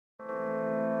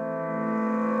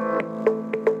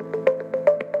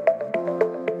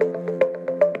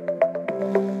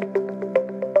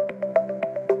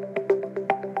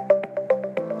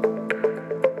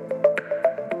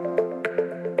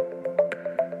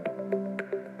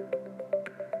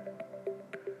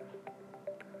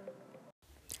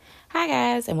Hi,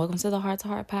 guys, and welcome to the Heart to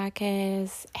Heart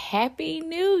podcast. Happy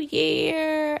New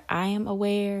Year! I am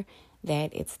aware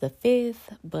that it's the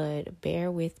 5th, but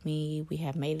bear with me. We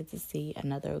have made it to see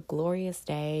another glorious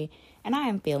day, and I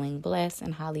am feeling blessed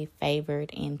and highly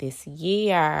favored in this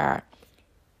year.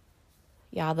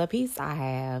 Y'all, the peace I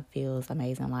have feels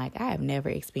amazing. Like, I have never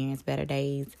experienced better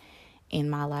days in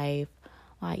my life.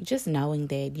 Like, just knowing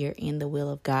that you're in the will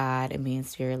of God and being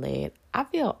spirit-led, I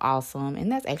feel awesome,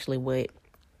 and that's actually what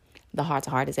the Heart to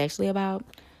Heart is actually about.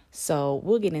 So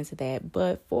we'll get into that.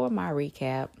 But for my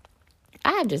recap,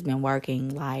 I've just been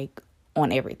working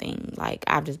on everything.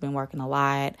 I've just been working a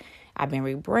lot. I've been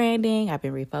rebranding. I've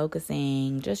been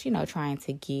refocusing, just, trying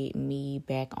to get me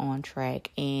back on track.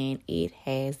 And it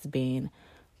has been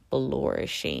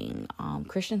flourishing.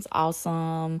 Christian's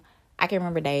awesome. I can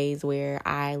remember days where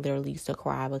I literally used to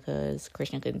cry because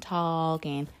Christian couldn't talk,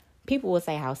 and people would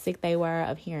say how sick they were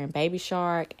of hearing Baby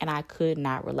Shark, and I could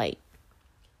not relate.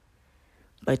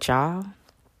 But y'all,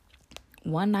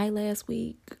 one night last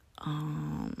week,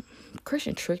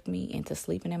 Christian tricked me into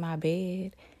sleeping in my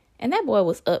bed, and that boy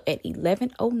was up at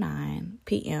 11:09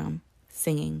 p.m.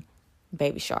 singing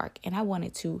Baby Shark, and I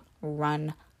wanted to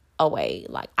run away.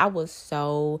 I was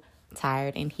so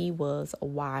tired, and he was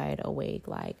wide awake.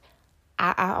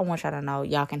 I want y'all to know,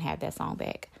 y'all can have that song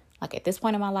back. At this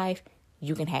point in my life,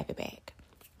 you can have it back.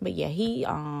 But yeah, he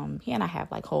and I have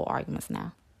whole arguments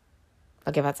now.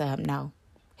 If I tell him no,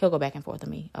 he'll go back and forth with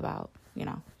me about,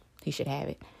 he should have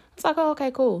it. It's oh, okay,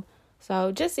 cool.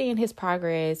 So just seeing his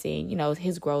progress and,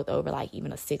 his growth over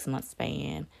even a 6-month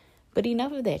span. But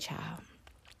enough of that, child.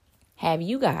 Have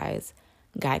you guys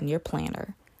gotten your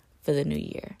planner for the new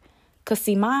year? Because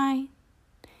see, mine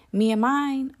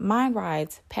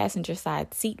rides passenger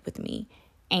side seat with me.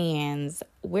 And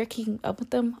we're keeping up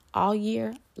with them all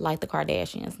year like the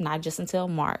Kardashians, not just until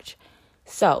March.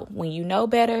 So when you know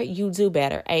better, you do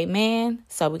better. Amen.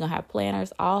 So we're going to have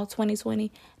planners all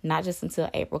 2020, not just until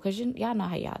April, because y'all know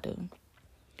how y'all do.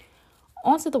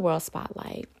 On to the World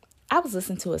Spotlight. I was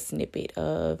listening to a snippet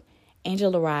of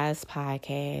Angela Rye's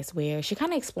podcast where she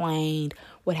kind of explained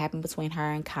what happened between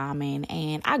her and Common,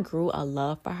 and I grew a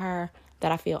love for her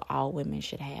that I feel all women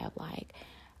should have.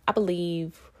 I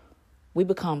believe we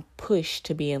become pushed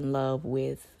to be in love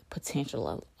with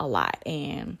potential a lot,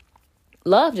 and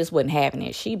Love just wasn't having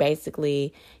it. She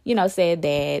basically, said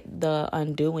that the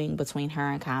undoing between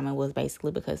her and Common was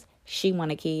basically because she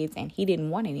wanted kids and he didn't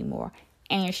want any more.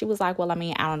 And she was like, well, I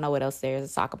don't know what else there is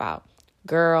to talk about.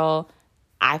 Girl,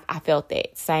 I felt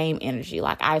that same energy.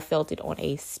 I felt it on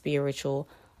a spiritual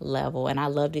level. And I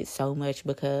loved it so much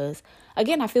because,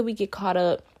 again, I feel we get caught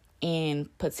up in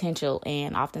potential.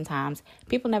 And oftentimes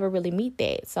people never really meet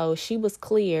that. So she was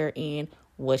clear in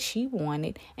what she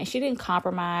wanted, and she didn't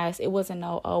compromise. It wasn't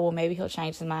no, oh, well, maybe he'll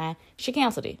change his mind. She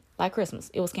canceled it like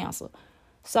Christmas. It was canceled.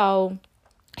 So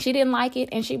she didn't like it,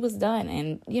 and she was done.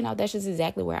 And, that's just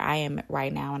exactly where I am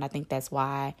right now. And I think that's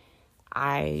why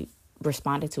I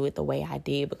responded to it the way I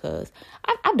did, because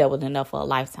I've dealt with enough for a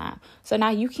lifetime. So now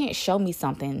you can't show me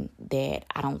something that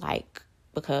I don't like,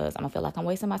 because I'm going to feel like I'm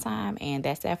wasting my time. And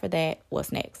that's that for that.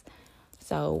 What's next?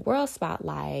 So World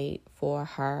Spotlight for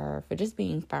her, for just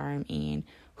being firm in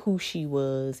who she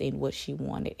was and what she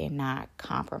wanted and not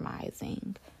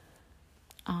compromising.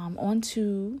 On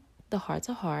to the Heart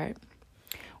to Heart.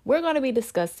 We're going to be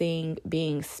discussing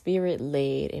being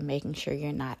spirit-led and making sure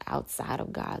you're not outside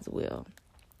of God's will.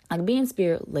 Being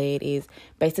spirit-led is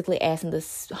basically asking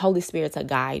the Holy Spirit to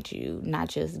guide you, not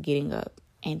just getting up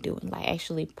and doing,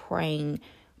 actually praying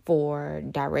for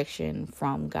direction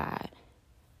from God.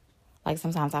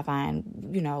 Sometimes I find,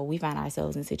 we find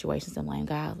ourselves in situations and blame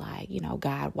God,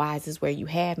 God, why is this where you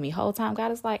have me? Whole time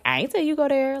God is like, I ain't tell you go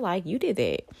there. You did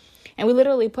that. And we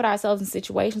literally put ourselves in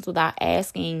situations without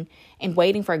asking and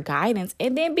waiting for guidance,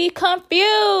 and then be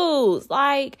confused.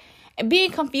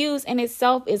 Being confused in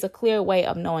itself is a clear way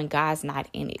of knowing God's not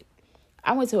in it.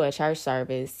 I went to a church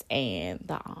service, and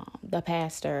the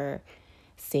pastor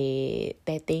said,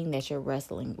 that thing that you're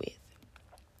wrestling with,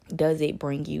 does it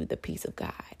bring you the peace of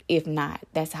God? If not,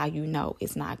 that's how you know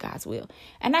it's not God's will.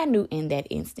 And I knew in that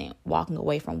instant, walking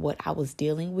away from what I was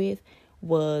dealing with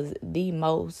was the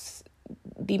most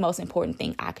important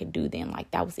thing I could do then.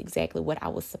 That was exactly what I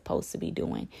was supposed to be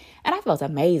doing. And I felt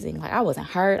amazing. I wasn't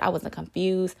hurt. I wasn't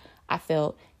confused. I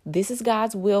felt this is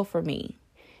God's will for me.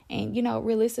 And,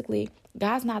 realistically,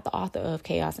 God's not the author of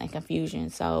chaos and confusion.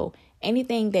 So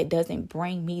anything that doesn't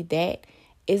bring me that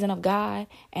isn't of God.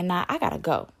 And now I got to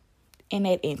go. In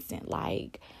that instant,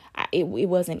 it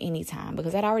wasn't any time,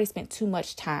 because I'd already spent too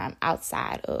much time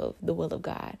outside of the will of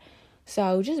God.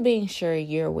 So just being sure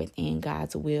you're within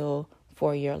God's will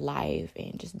for your life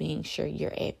and just being sure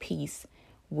you're at peace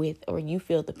with, or you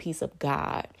feel the peace of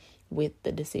God with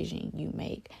the decision you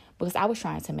make. Because I was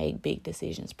trying to make big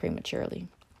decisions prematurely.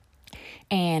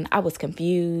 And I was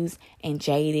confused and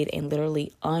jaded and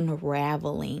literally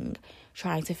unraveling,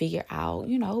 trying to figure out,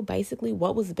 basically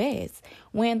what was best.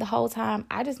 When the whole time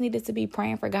I just needed to be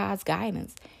praying for God's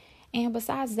guidance. And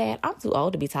besides that, I'm too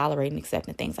old to be tolerating and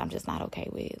accepting things I'm just not okay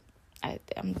with.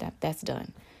 That's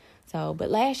done. So,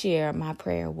 but last year, my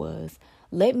prayer was,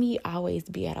 let me always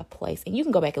be at a place, and you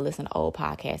can go back and listen to old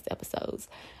podcast episodes.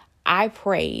 I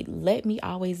prayed, let me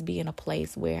always be in a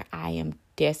place where I am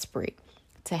desperate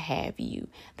to have you.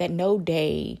 That no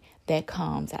day that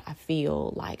comes that I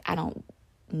feel like I don't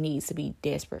need to be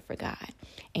desperate for God.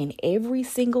 And every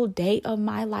single day of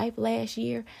my life last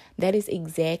year, that is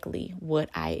exactly what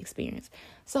I experienced.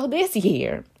 So this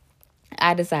year,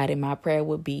 I decided my prayer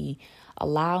would be,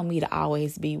 allow me to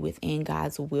always be within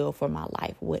God's will for my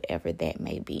life, whatever that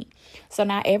may be. So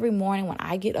now every morning when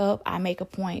I get up, I make a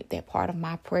point that part of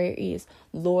my prayer is,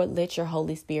 Lord, let your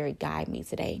Holy Spirit guide me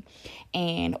today.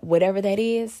 And whatever that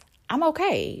is, I'm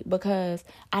okay, because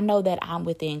I know that I'm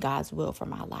within God's will for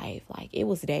my life. Like, it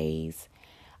was days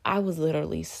I was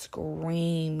literally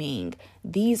screaming,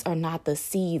 these are not the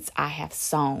seeds I have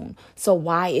sown. So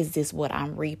why is this what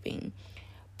I'm reaping?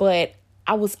 But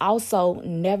I was also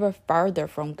never further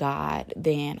from God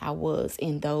than I was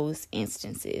in those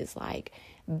instances. Like,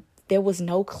 there was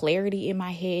no clarity in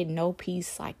my head, no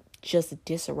peace, like just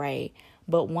disarray.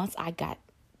 But once I got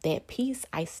that peace,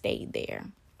 I stayed there.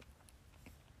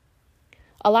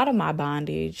 A lot of my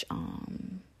bondage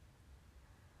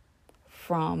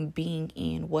from being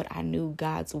in what I knew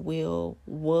God's will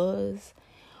was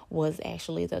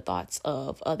actually the thoughts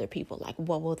of other people. Like,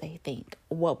 what will they think?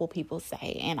 What will people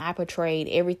say? And I portrayed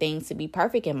everything to be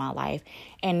perfect in my life.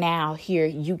 And now here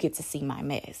you get to see my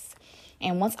mess.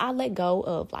 And once I let go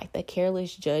of like the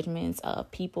careless judgments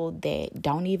of people that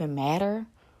don't even matter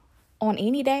on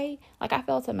any day, like, I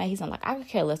felt amazing. Like, I could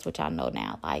care less what y'all know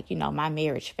now. Like, my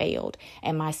marriage failed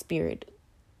and my spirit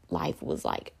life was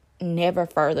like never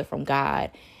further from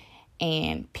God.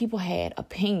 And people had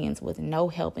opinions with no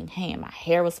helping hand. My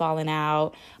hair was falling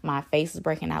out. My face was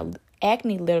breaking out.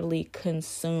 Acne literally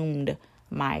consumed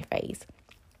my face.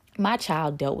 My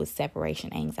child dealt with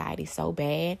separation anxiety so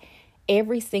bad.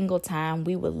 Every single time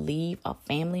we would leave a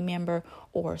family member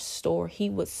or a store, he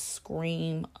would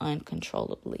scream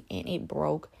uncontrollably. And it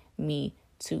broke me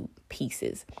to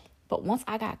pieces. But once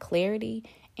I got clarity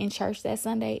in church that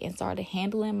Sunday and started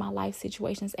handling my life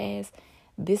situations as,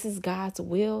 this is God's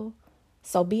will,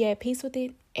 so be at peace with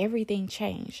it, everything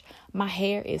changed. My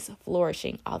hair is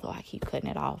flourishing, although I keep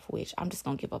cutting it off, which I'm just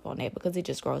going to give up on that because it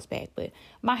just grows back. But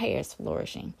my hair is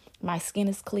flourishing. My skin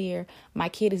is clear. My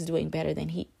kid is doing better than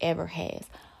he ever has.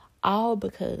 All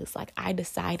because I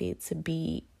decided to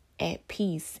be at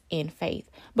peace in faith,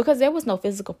 because there was no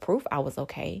physical proof I was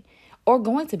okay or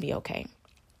going to be okay.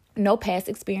 No past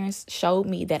experience showed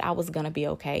me that I was going to be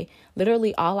okay.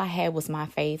 Literally, all I had was my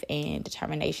faith and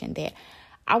determination that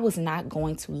I was not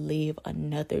going to live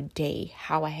another day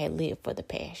how I had lived for the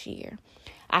past year.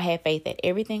 I had faith that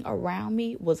everything around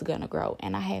me was going to grow.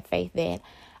 And I had faith that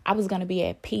I was going to be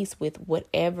at peace with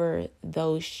whatever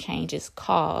those changes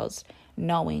caused,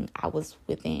 knowing I was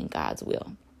within God's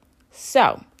will.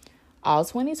 So, all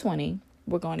 2020,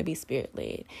 we're going to be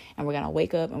spirit-led. And we're going to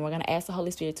wake up and we're going to ask the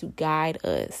Holy Spirit to guide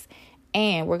us.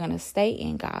 And we're going to stay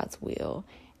in God's will.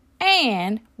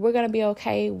 And we're going to be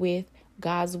okay with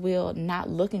God's will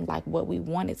not looking like what we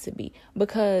want it to be,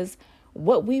 because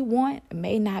what we want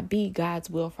may not be God's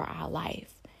will for our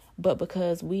life, but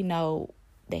because we know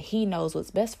that He knows what's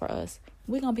best for us,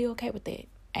 we're going to be okay with that.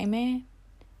 Amen.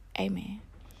 Amen.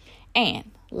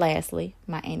 And lastly,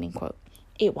 my ending quote: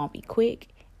 it won't be quick,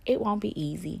 it won't be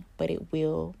easy, but it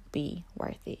will be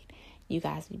worth it. You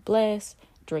guys be blessed,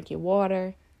 drink your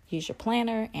water, use your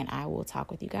planner, and I will talk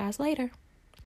with you guys later.